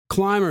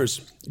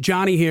Climbers,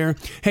 Johnny here.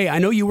 Hey, I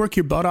know you work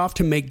your butt off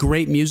to make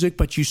great music,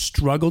 but you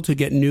struggle to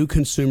get new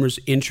consumers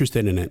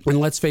interested in it. And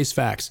let's face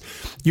facts,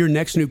 your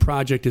next new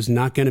project is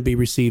not going to be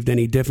received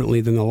any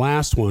differently than the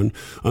last one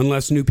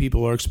unless new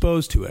people are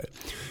exposed to it.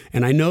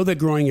 And I know that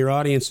growing your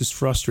audience is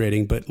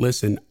frustrating, but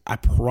listen, I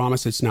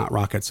promise it's not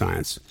rocket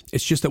science.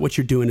 It's just that what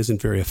you're doing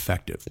isn't very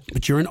effective.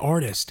 But you're an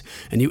artist,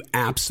 and you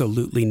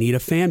absolutely need a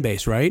fan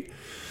base, right?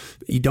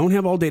 You don't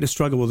have all day to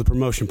struggle with the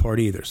promotion part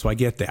either, so I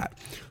get that.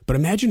 But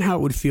imagine how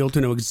it would feel to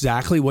know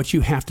exactly what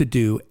you have to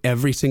do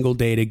every single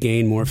day to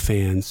gain more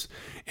fans.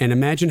 And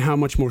imagine how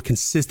much more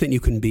consistent you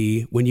can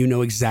be when you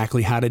know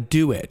exactly how to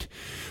do it.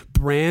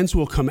 Brands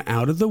will come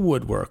out of the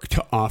woodwork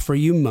to offer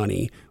you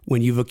money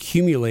when you've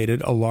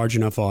accumulated a large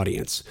enough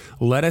audience.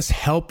 Let us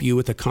help you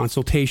with a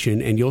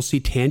consultation, and you'll see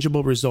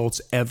tangible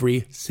results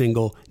every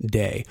single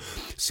day.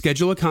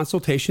 Schedule a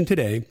consultation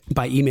today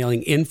by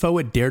emailing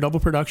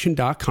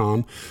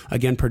info@daredevilproduction.com.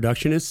 Again,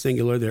 production is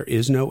singular. There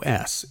is no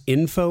S.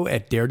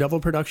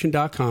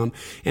 info@daredevilproduction.com,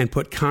 and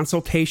put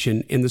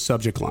consultation in the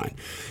subject line.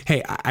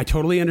 Hey, I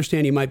totally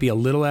understand you might be a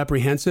little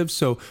apprehensive,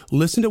 so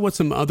listen to what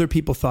some other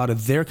people thought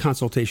of their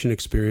consultation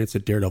experience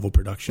at Daredevil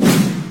Production.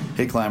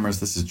 Hey Climbers,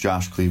 this is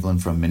Josh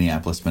Cleveland from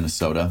Minneapolis,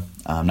 Minnesota.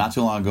 Not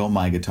too long ago,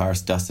 my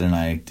guitarist Dustin and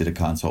I did a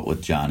consult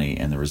with Johnny,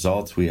 and the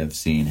results we have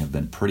seen have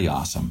been pretty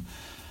awesome.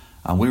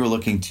 We were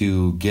looking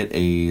to get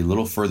a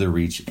little further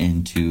reach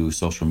into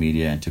social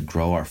media and to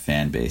grow our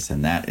fan base,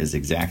 and that is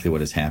exactly what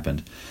has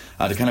happened.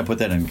 To kind of put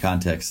that in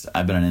context,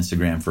 I've been on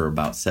Instagram for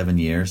about 7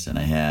 years, and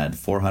I had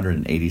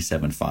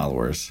 487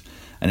 followers.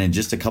 And in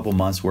just a couple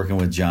months working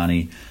with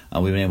Johnny,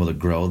 we've been able to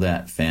grow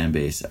that fan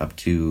base up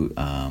to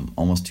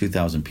almost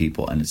 2,000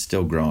 people, and it's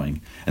still growing.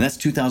 And that's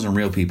 2,000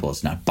 real people.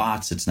 It's not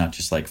bots. It's not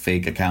just like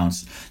fake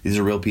accounts. These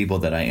are real people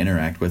that I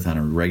interact with on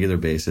a regular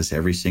basis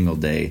every single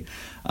day,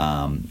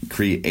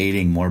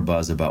 creating more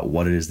buzz about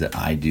what it is that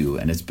I do.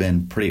 And it's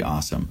been pretty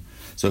awesome.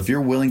 So if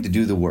you're willing to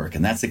do the work,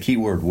 and that's the key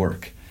word,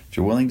 work. If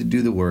you're willing to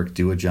do the work,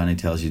 do what Johnny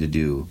tells you to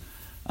do.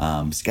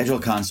 Schedule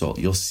a consult.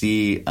 You'll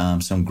see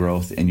some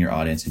growth in your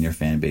audience and your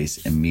fan base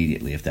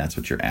immediately if that's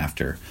what you're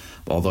after.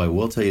 Although I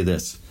will tell you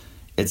this,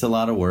 it's a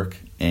lot of work,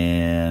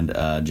 and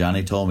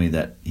Johnny told me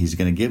that he's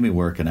going to give me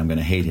work and I'm going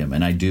to hate him,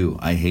 and I do.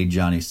 I hate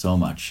Johnny so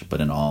much,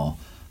 but in all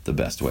the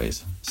best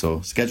ways.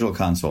 So schedule a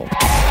consult.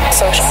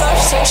 Social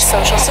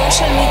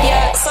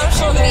media.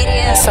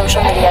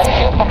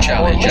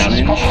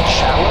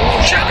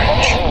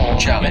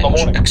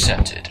 Challenge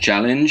accepted.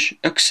 Challenge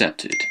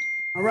accepted.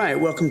 All right,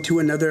 welcome to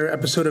another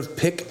episode of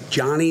Pick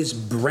Johnny's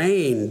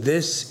Brain.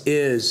 This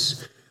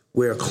is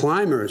where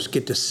climbers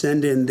get to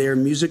send in their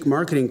music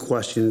marketing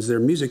questions, their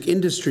music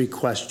industry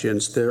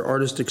questions, their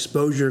artist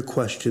exposure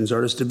questions,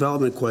 artist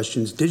development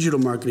questions, digital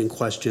marketing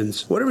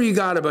questions. Whatever you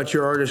got about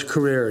your artist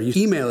career, you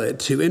email it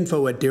to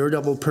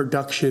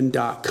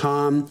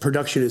info@daredevilproduction.com.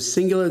 Production is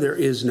singular. There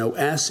is no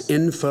S.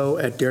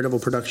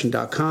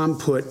 info@daredevilproduction.com.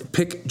 Put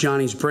Pick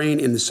Johnny's Brain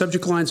in the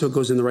subject line so it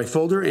goes in the right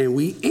folder, and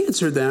we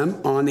answer them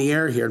on the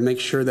air here to make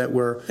sure that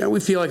we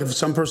feel like if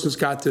some person's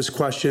got this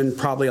question,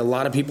 probably a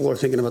lot of people are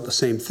thinking about the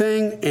same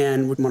thing, and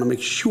we want to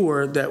make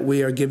sure that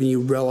we are giving you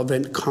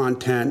relevant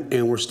content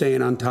and we're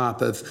staying on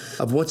top of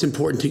what's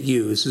important to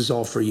you. This is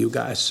all for you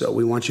guys, so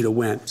we want you to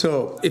win.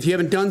 So if you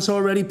haven't done so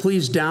already,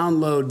 please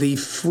download the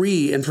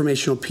free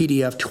informational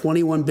PDF,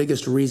 21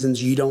 Biggest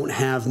Reasons You Don't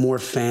Have More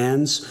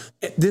Fans.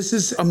 This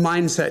is a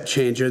mindset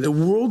changer. The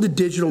world of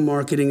digital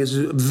marketing is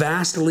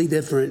vastly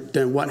different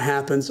than what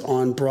happens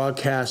on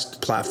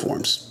broadcast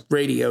platforms,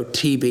 radio,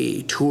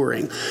 TV,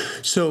 touring.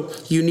 So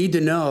you need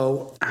to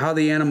know how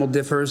the animal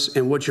differs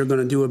and what you're going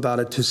to do about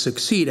it to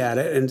succeed at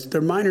it. And there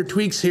are minor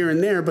tweaks here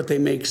and there, but they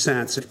make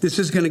sense. This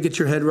is going to get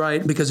your head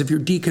right, because if you're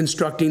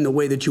deconstructing the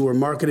way that you were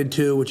marketed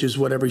to, which is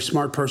what every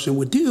smart person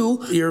would do,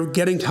 you're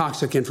getting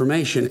toxic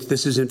information.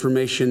 This is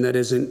information that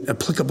isn't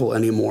applicable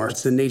anymore.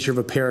 It's the nature of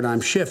a paradigm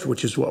shift,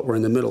 which is what we're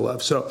in the middle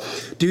of. So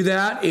do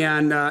that.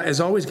 And as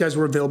always, guys,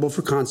 we're available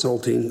for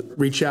consulting.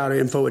 Reach out at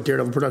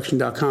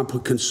info@daredevilproduction.com.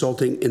 Put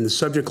consulting in the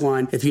subject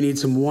line. If you need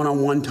some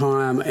one-on-one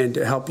time and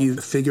to help you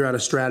figure out a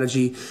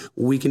strategy,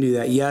 we can do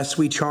that. Yes,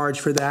 we charge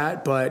for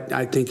that, but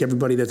I think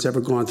everybody that's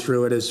ever gone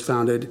through it has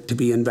found it to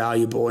be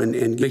invaluable,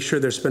 and make sure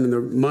they're spending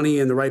their money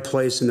in the right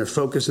place and their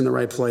focus in the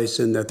right place,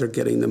 and that they're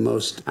getting the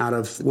most out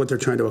of what they're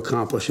trying to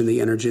accomplish and the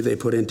energy they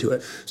put into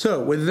it.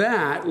 So with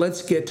that,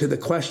 let's get to the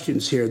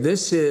questions here.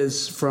 This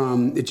is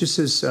from, it just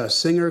says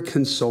Singer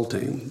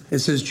Consulting. It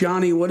says,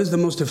 Johnny, what is the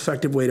most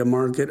effective way to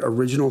market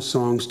original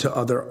songs to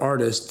other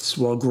artists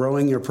while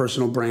growing your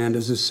personal brand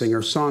as a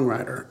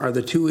singer-songwriter? Are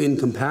the two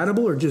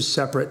incompatible or just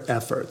separate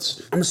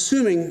efforts? I'm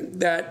assuming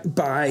that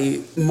by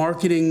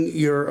marketing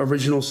your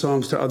original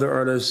songs to other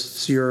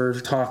artists, you're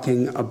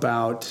talking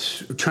about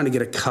trying to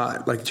get a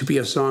cut, like to be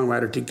a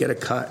songwriter to get a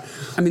cut.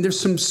 I mean, there's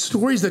some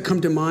stories that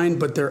come to mind,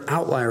 but they're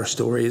outlier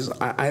stories.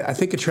 I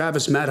think of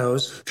Travis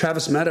Meadows.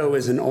 Travis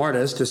Meadows is an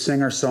artist, a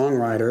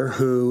singer-songwriter, songwriter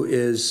who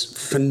is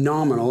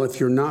phenomenal. If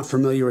you're not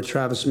familiar with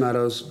Travis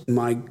Meadows,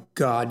 my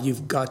God,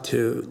 you've got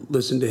to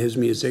listen to his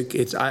music.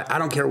 I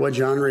don't care what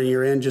genre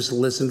you're in, just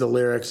listen to the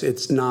lyrics.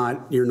 It's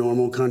not your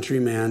normal country,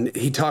 man.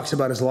 He talks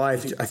about his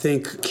life. I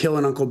think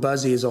Killin' Uncle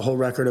Buzzy is a whole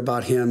record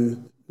about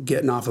him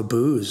getting off of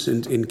booze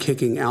and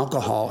kicking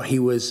alcohol. He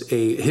was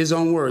his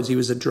own words, he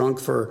was a drunk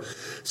for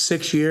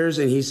 6 years.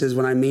 And he says,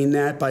 when I mean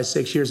that by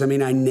 6 years, I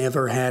mean, I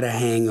never had a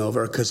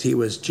hangover because he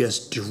was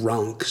just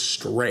drunk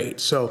straight.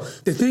 So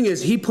the thing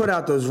is, he put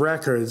out those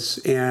records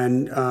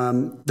and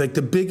like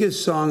the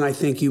biggest song I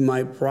think you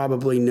might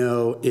probably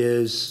know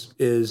is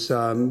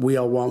We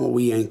All Want What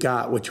We Ain't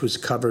Got, which was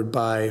covered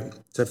by,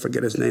 I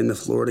forget his name, the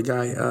Florida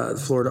guy,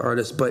 the Florida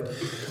artist, but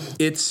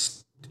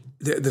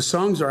the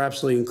songs are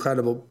absolutely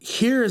incredible.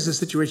 Here is a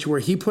situation where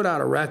he put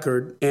out a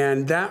record,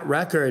 and that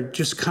record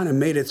just kind of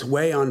made its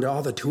way onto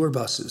all the tour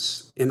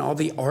buses, and all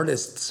the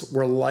artists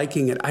were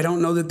liking it. I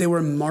don't know that they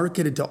were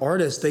marketed to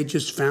artists. They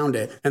just found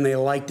it, and they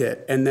liked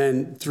it. And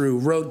then through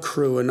Road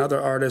Crew and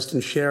other artists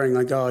and sharing,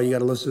 like, oh, you got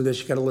to listen to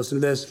this, you got to listen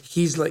to this.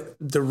 He's like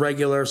the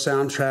regular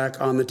soundtrack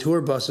on the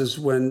tour buses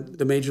when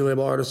the major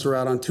label artists are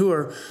out on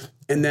tour.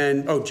 And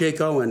then, Jake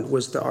Owen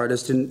was the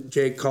artist, and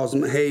Jake calls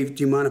him, hey,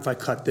 do you mind if I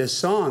cut this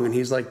song? And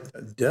he's like,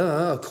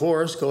 duh, of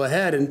course, go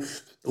ahead. And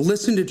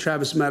listen to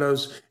Travis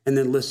Meadows and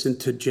then listen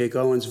to Jake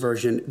Owen's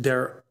version.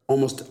 They're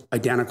almost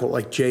identical.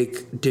 Like,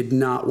 Jake did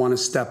not want to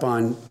step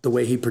on the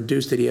way he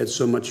produced it. He had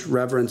so much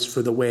reverence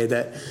for the way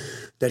that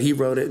he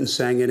wrote it and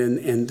sang it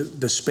and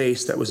the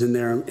space that was in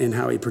there and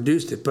how he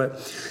produced it.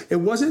 But it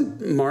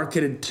wasn't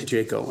marketed to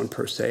Jake Owen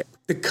per se.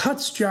 The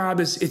Cuts job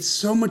it's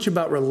so much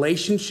about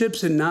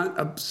relationships and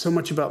not so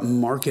much about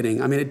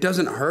marketing. I mean, it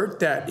doesn't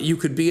hurt that you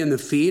could be in the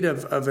feed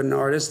of an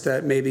artist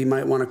that maybe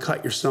might want to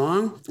cut your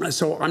song.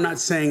 So I'm not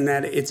saying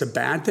that it's a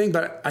bad thing,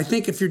 but I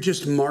think if you're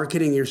just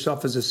marketing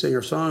yourself as a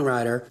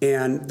singer-songwriter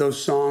and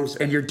those songs,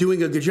 and you're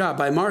doing a good job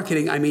by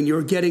marketing, I mean,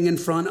 you're getting in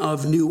front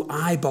of new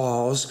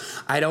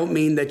eyeballs. I don't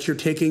mean that you're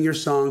taking your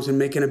songs and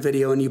making a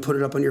video and you put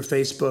it up on your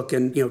Facebook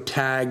and,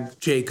 tag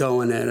Jake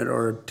Owen in it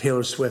or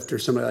Taylor Swift or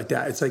somebody like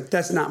that. It's like,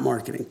 that's not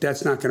marketing.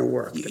 That's not going to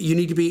work. You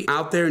need to be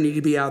out there and need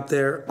to be out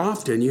there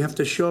often. You have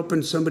to show up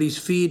in somebody's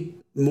feed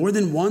more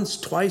than once,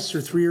 twice,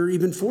 or 3, or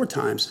even 4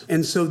 times.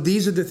 And so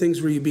these are the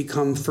things where you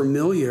become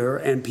familiar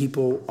and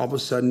people all of a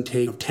sudden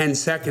take 10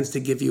 seconds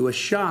to give you a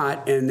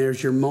shot, and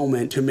there's your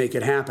moment to make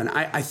it happen.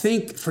 I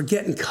think for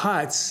getting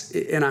cuts,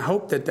 and I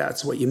hope that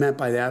that's what you meant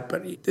by that,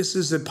 but this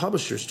is a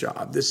publisher's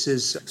job. This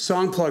is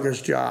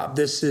Songplugger's job.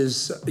 This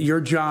is your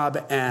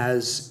job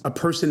as a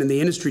person in the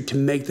industry to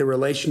make the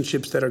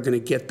relationships that are going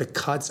to get the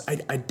cuts.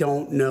 I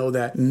don't know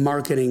that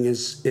marketing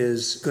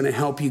is going to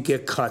help you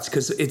get cuts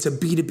because it's a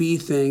B2B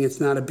thing.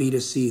 It's not a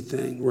B2C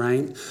thing,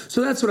 right?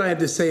 So that's what I have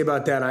to say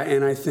about that.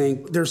 And I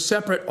think they're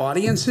separate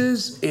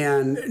audiences,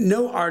 and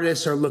no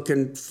artists are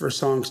looking for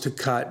songs to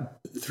cut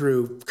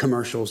through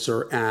commercials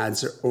or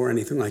ads or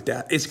anything like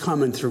that. It's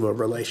coming through a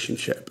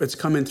relationship. It's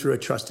coming through a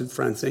trusted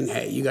friend saying,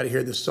 hey, you got to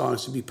hear this song.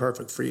 This would be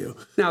perfect for you.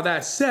 Now,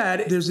 that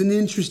said, there's an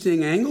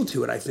interesting angle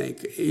to it, I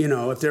think.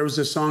 If there was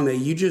a song that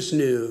you just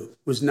knew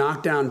was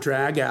knocked down,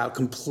 drag out,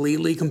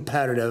 completely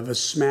competitive, a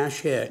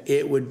smash hit,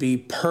 it would be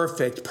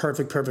perfect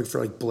for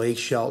like Blake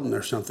Shelton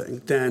or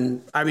something.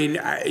 Then,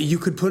 you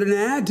could put an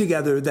ad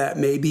together that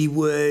maybe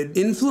would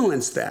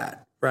influence that.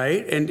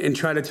 Right? And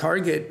try to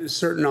target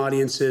certain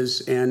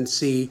audiences and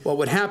see what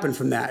would happen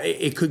from that.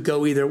 It could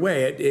go either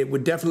way. It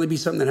would definitely be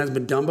something that hasn't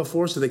been done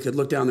before, so they could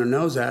look down their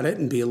nose at it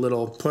and be a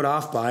little put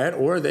off by it.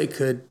 Or they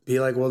could be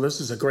like, well,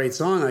 this is a great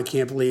song. I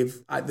can't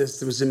believe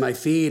this was in my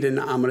feed, and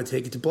I'm going to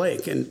take it to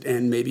Blake.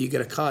 And maybe you get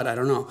a cut. I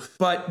don't know.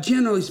 But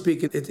generally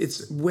speaking,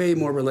 it's way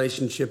more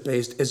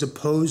relationship-based as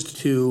opposed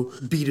to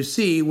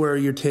B2C, where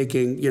you're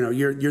taking,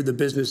 you're the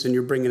business and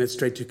you're bringing it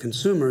straight to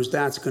consumers.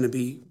 That's going to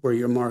be where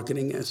your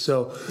marketing is.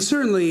 So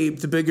certainly,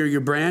 the bigger your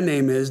brand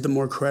name is, the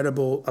more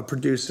credible a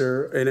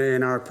producer,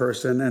 an art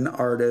person, an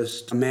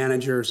artist, a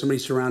manager, somebody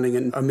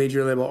surrounding a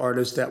major label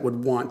artist that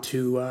would want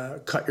to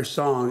cut your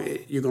song,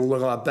 you're going to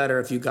look a lot better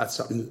if you got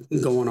something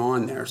going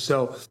on there.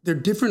 So they're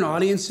different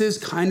audiences,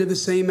 kind of the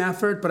same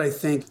effort, but I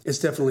think it's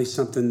definitely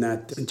something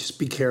that, just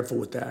be careful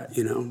with that,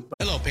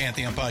 Hello,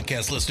 Pantheon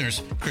Podcast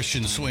listeners.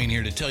 Christian Swain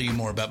here to tell you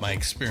more about my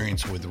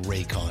experience with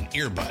Raycon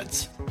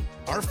earbuds.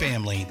 Our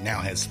family now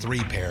has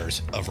 3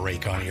 pairs of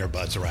Raycon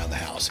earbuds around the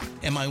house,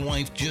 and my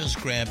wife just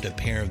grabbed a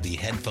pair of the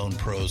Headphone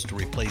Pros to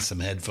replace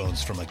some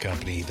headphones from a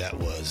company that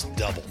was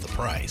double the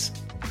price.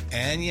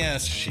 And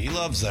yes, she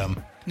loves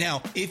them.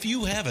 Now, if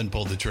you haven't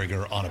pulled the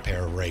trigger on a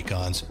pair of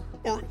Raycons,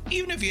 or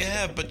even if you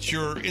have, but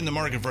you're in the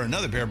market for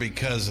another pair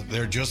because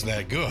they're just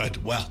that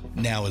good, well,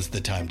 now is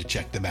the time to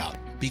check them out,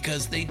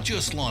 because they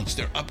just launched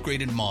their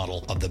upgraded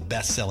model of the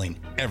best-selling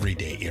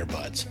everyday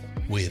earbuds.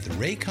 With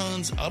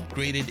Raycon's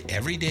upgraded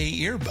everyday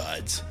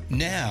earbuds,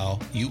 now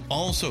you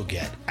also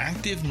get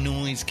active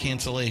noise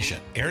cancellation,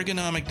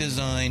 ergonomic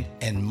design,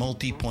 and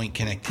multi-point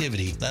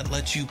connectivity that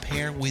lets you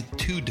pair with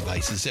 2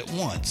 devices at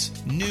once.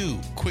 New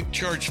quick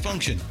charge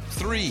function,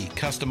 3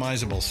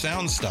 customizable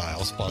sound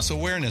styles, plus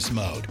awareness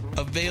mode.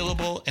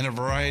 Available in a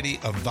variety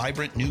of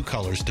vibrant new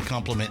colors to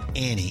complement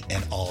any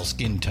and all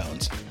skin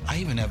tones. I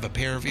even have a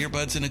pair of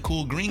earbuds in a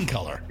cool green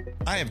color.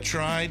 I have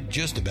tried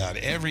just about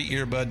every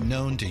earbud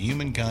known to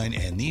humankind,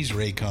 and these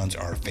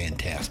Raycons are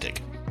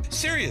fantastic.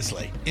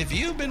 Seriously, if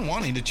you've been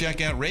wanting to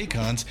check out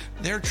Raycons,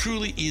 there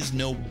truly is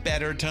no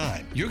better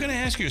time. You're going to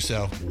ask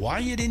yourself why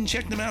you didn't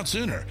check them out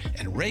sooner,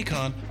 and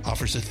Raycon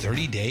offers a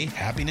 30-day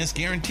happiness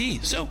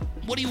guarantee. So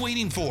what are you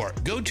waiting for?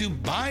 Go to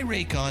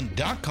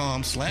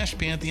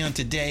buyraycon.com/Pantheon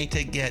today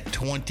to get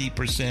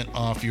 20%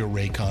 off your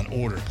Raycon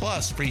order,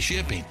 plus free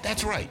shipping.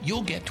 That's right,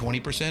 you'll get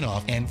 20%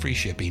 off and free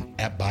shipping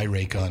at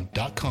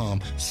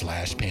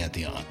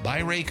buyraycon.com/Pantheon.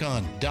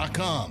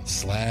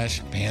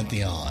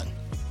 buyraycon.com/Pantheon.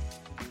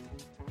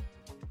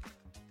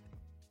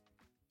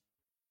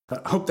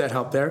 I hope that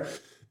helped there.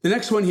 The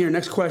next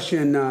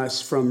question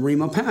is from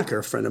Remo Packer,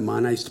 a friend of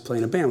mine. I used to play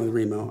in a band with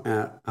Remo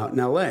out in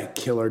LA,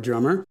 killer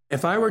drummer.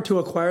 If I were to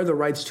acquire the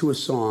rights to a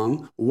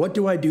song, what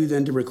do I do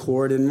then to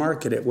record and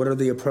market it? What are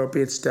the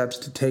appropriate steps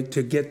to take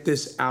to get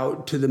this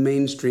out to the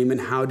mainstream, and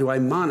how do I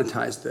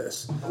monetize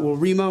this? Well,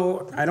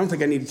 Remo, I don't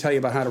think I need to tell you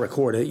about how to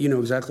record it. You know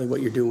exactly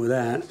what you're doing with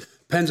that.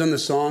 Depends on the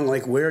song,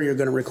 like where you're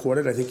going to record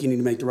it. I think you need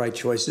to make the right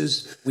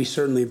choices. We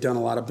certainly have done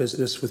a lot of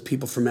business with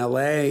people from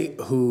LA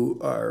who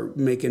are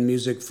making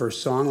music for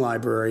song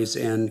libraries,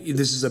 and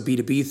this is a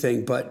B2B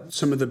thing, but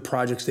some of the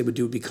projects they would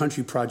do would be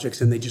country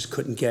projects, and they just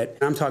couldn't get,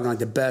 I'm talking like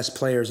the best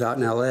players out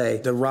in LA,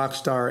 the rock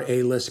star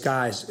A-list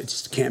guys, it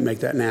just can't make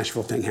that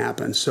Nashville thing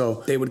happen.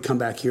 So they would come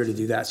back here to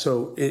do that.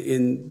 So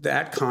in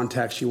that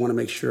context, you want to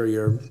make sure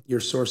you're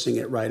sourcing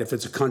it right. If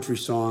it's a country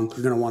song,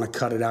 you're going to want to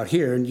cut it out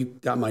here, and you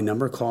got my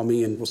number, call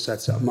me and we'll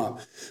set something up.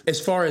 As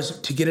far as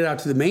to get it out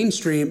to the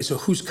mainstream, so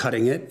who's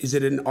cutting it? Is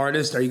it an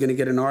artist? Are you going to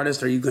get an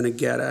artist? Are you going to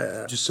get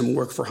just some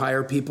work for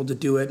hire people to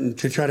do it and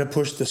to try to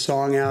push the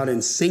song out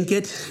and sync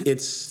it?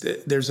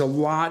 There's a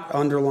lot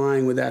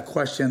underlying with that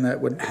question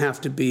that would have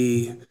to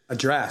be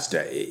addressed.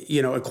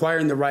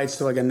 Acquiring the rights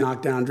to like a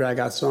knockdown, drag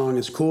out song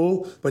is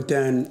cool, but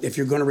then if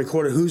you're going to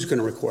record it, who's going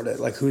to record it?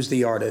 Like who's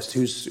the artist?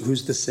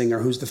 Who's the singer?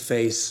 Who's the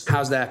face?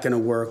 How's that going to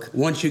work?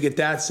 Once you get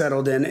that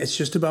settled in, it's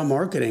just about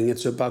marketing.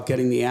 It's about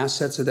getting the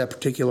assets of that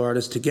particular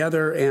artist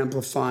together,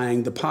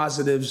 amplifying the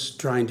positives,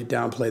 trying to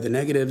downplay the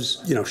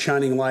negatives,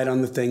 shining light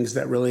on the things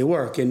that really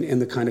work in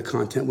the kind of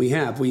content we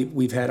have.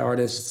 We've had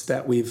artists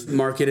that we've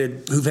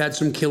marketed who've had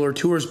some killer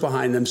tours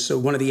behind them. So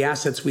one of the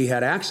assets we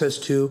had access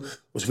to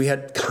was we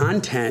had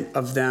content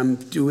of them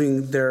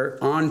doing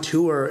their on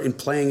tour and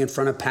playing in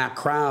front of packed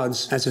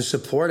crowds as a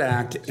support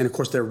act. And of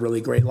course, they're really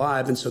great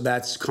live. And so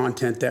that's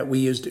content that we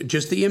used,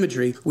 just the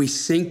imagery. We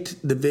synced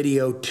the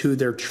video to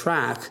their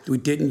track. We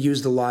didn't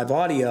use the live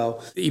audio.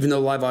 Even though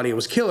live audio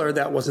was killer,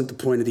 that wasn't the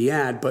point of the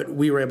ad. But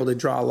we were able to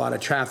draw a lot of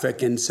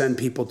traffic and send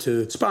people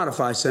to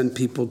Spotify, send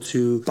people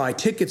to buy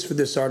tickets for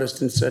this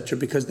artist, etc.,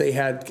 because they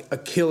had a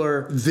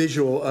killer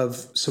visual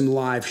of some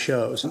live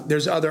shows.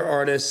 There's other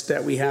artists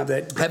that we have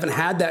that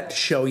haven't had that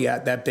show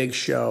yet, that big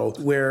show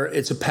where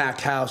it's a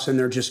packed house and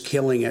they're just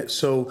killing it.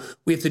 So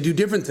we have to do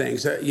different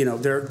things.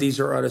 These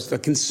are artists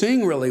that can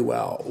sing really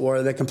well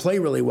or that can play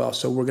really well.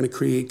 So we're going to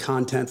create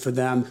content for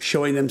them,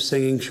 showing them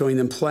singing, showing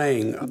them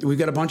playing. We've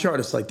got a bunch of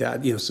artists like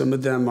that. Some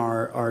of them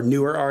are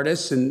newer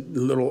artists and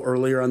a little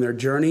earlier on their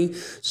journey.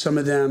 Some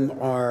of them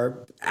are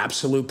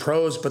absolute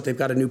pros, but they've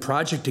got a new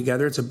project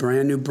together. It's a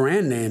brand new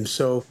brand name.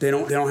 So they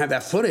don't have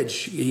that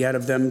footage yet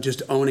of them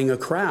just owning a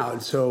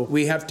crowd. So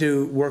we have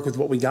to work with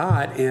what we got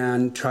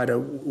and try to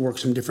work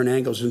some different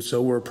angles. And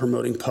so we're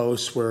promoting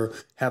posts, we're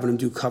having them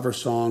do cover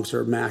songs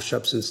or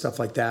mashups and stuff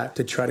like that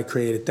to try to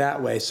create it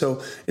that way.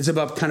 So it's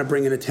about kind of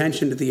bringing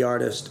attention to the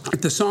artist.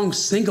 If the song's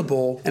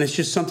syncable and it's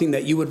just something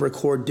that you would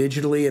record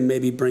digitally and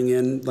maybe bring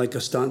in like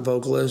a stunt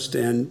vocalist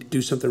and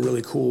do something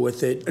really cool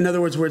with it. In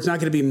other words, where it's not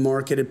going to be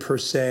marketed per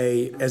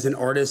se as an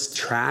artist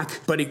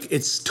track, but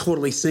it's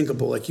totally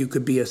syncable. Like you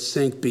could be a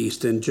sync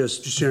beast and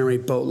just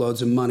generate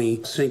boatloads of money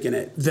syncing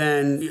it.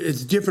 Then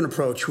it's a different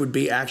approach would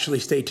be actually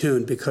stay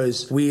tuned,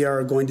 because we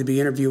are going to be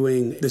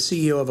interviewing the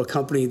CEO of a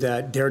company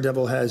that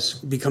Daredevil has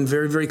become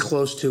very, very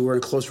close to. We're in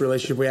a close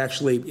relationship. We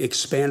actually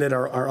expanded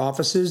our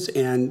offices,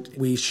 and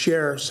we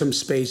share some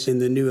space in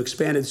the new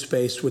expanded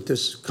space with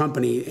this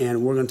company,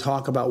 and we're going to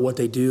talk about what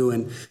they do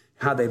and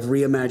how they've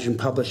reimagined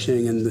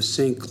publishing and the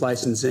sync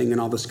licensing and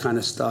all this kind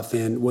of stuff,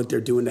 and what they're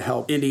doing to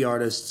help indie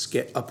artists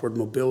get upward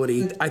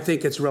mobility. I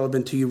think it's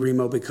relevant to you,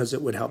 Remo, because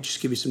it would help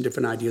just give you some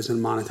different ideas on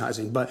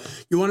monetizing. But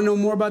you want to know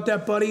more about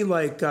that, buddy?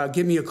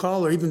 Give me a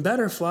call, or even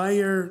better, fly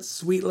your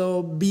sweet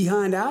little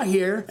behind out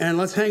here and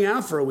let's hang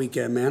out for a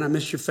weekend, man. I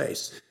miss your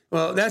face.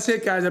 Well, that's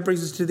it, guys. That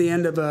brings us to the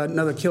end of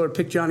another killer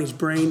Pick Johnny's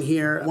Brain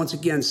here. Once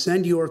again,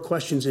 send your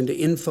questions into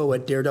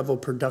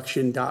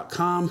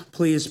info@daredevilproduction.com.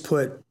 Please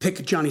put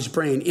Pick Johnny's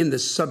Brain in the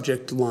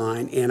subject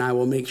line, and I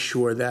will make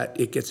sure that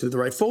it gets into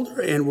the right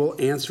folder, and we'll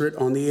answer it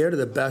on the air to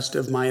the best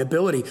of my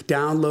ability.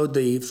 Download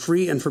the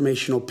free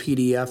informational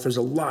PDF. There's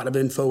a lot of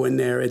info in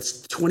there.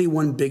 It's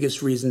 21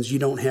 biggest reasons you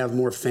don't have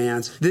more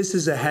fans. This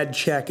is a head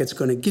check. It's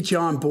going to get you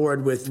on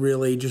board with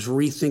really just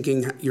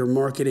rethinking your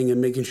marketing and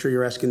making sure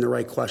you're asking the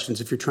right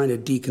questions. If you're trying to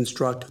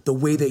deconstruct the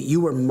way that you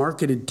were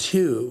marketed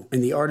to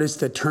and the artist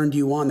that turned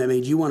you on, that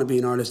made you want to be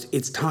an artist,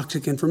 it's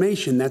toxic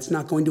information. That's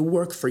not going to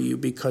work for you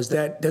because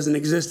that doesn't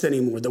exist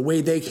anymore. The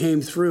way they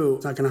came through,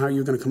 it's not going to how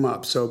you're going to come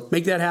up. So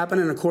make that happen.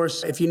 And of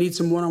course, if you need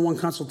some one-on-one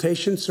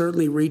consultation,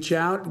 certainly reach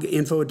out.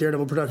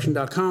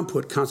 info@daredevilproduction.com.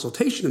 Put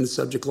consultation in the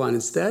subject line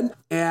instead,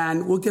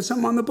 and we'll get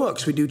something on the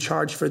books. We do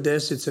charge for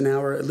this. It's an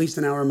hour, at least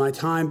an hour of my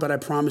time, but I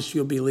promise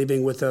you'll be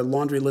leaving with a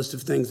laundry list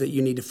of things that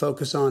you need to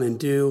focus on and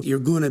do. You're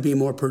going to be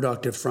more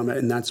productive from it,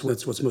 and that's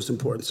what's most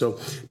important. So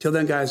till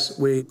then, guys,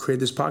 we create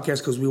this podcast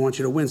because we want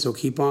you to win. So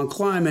keep on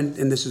climbing,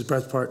 and this is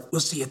Breath Part.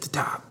 We'll see you at the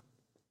top.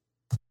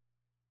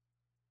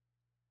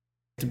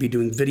 To be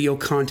doing video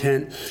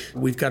content.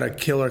 We've got a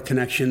killer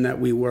connection that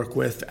we work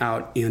with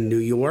out in New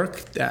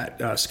York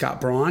that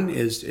Scott Braun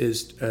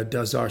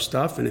does our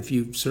stuff. And if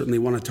you certainly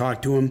want to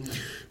talk to him,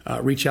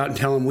 reach out and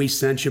tell him we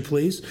sent you,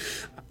 please.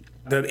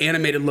 The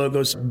animated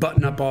logos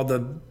button up all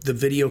the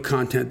video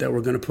content that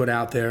we're going to put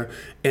out there,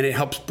 and it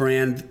helps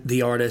brand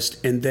the artist.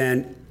 And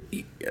then,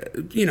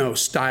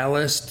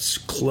 stylists,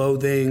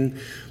 clothing,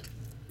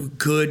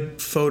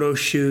 good photo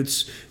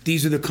shoots.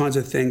 These are the kinds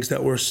of things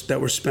that we're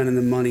spending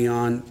the money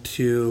on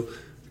to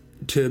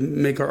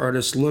make our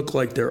artists look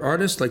like they're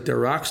artists, like they're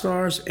rock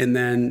stars, and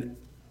then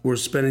we're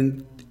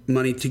spending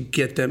money to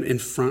get them in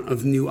front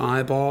of new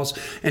eyeballs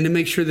and to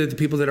make sure that the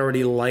people that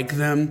already like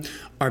them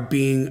are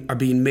being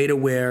made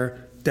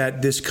aware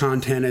that this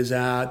content is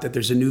out, that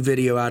there's a new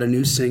video out, a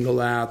new single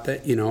out,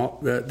 that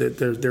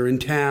that they're in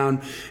town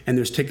and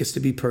there's tickets to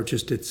be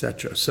purchased,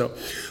 etc. So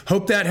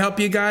hope that helped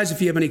you guys. If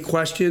you have any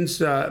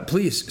questions,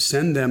 please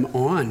send them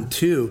on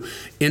to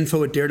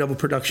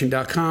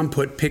info@daredevilproduction.com.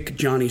 Put Pick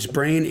Johnny's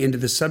Brain into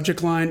the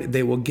subject line.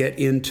 They will get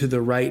into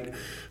the right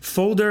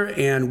folder,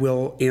 and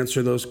we'll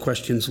answer those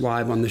questions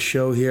live on the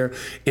show here.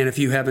 And if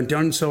you haven't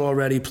done so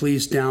already,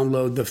 please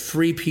download the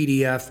free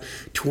PDF,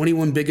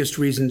 21 Biggest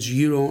Reasons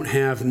You Don't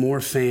Have More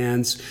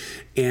Fans.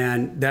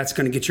 And that's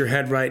going to get your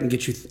head right and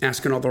get you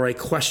asking all the right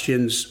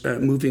questions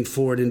moving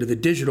forward into the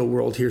digital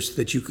world here so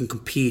that you can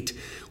compete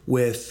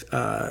with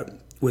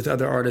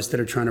other artists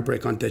that are trying to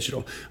break on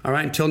digital. All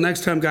right, until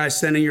next time, guys,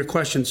 send in your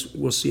questions.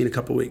 We'll see you in a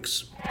couple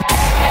weeks.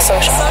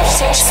 Social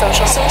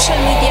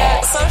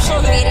media.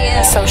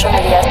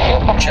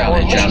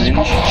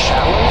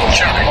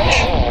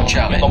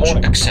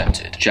 Challenge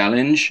accepted.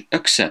 Challenge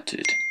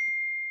accepted.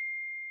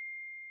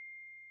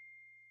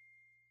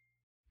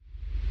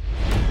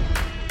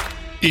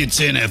 It's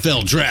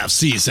NFL draft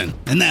season,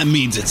 and that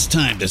means it's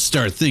time to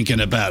start thinking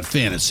about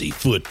fantasy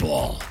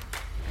football.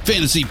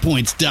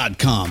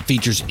 FantasyPoints.com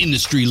features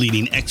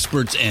industry-leading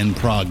experts and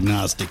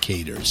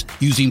prognosticators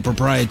using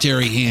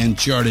proprietary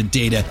hand-charted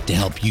data to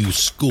help you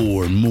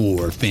score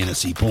more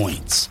fantasy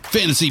points.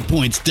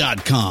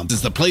 FantasyPoints.com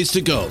is the place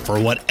to go for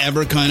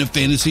whatever kind of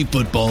fantasy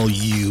football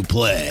you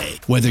play.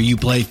 Whether you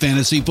play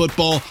fantasy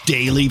football,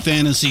 daily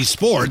fantasy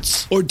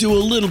sports, or do a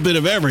little bit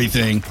of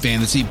everything,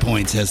 Fantasy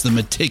Points has the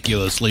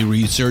meticulously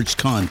researched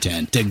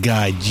content to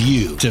guide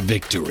you to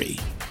victory.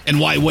 And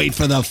why wait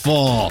for the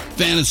fall?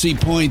 Fantasy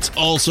Points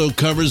also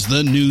covers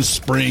the new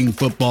spring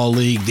football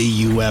league,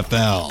 the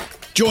UFL.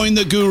 Join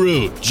the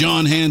guru,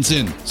 John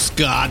Hansen,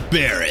 Scott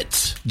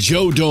Barrett,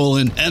 Joe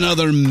Dolan, and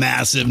other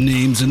massive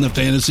names in the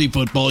fantasy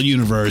football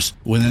universe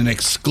with an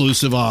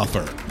exclusive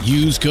offer.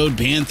 Use code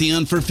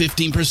Pantheon for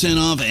 15%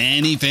 off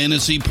any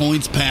Fantasy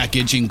Points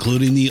package,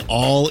 including the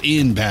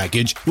all-in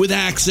package, with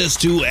access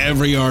to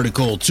every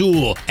article,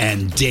 tool,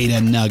 and data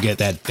nugget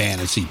that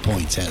Fantasy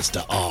Points has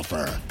to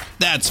offer.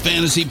 That's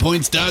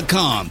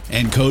FantasyPoints.com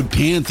and code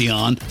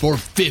Pantheon for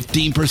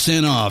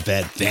 15% off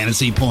at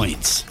Fantasy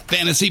Points.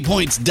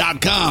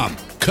 FantasyPoints.com,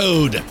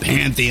 code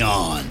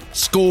Pantheon.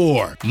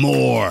 Score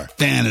more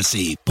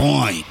fantasy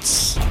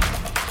points.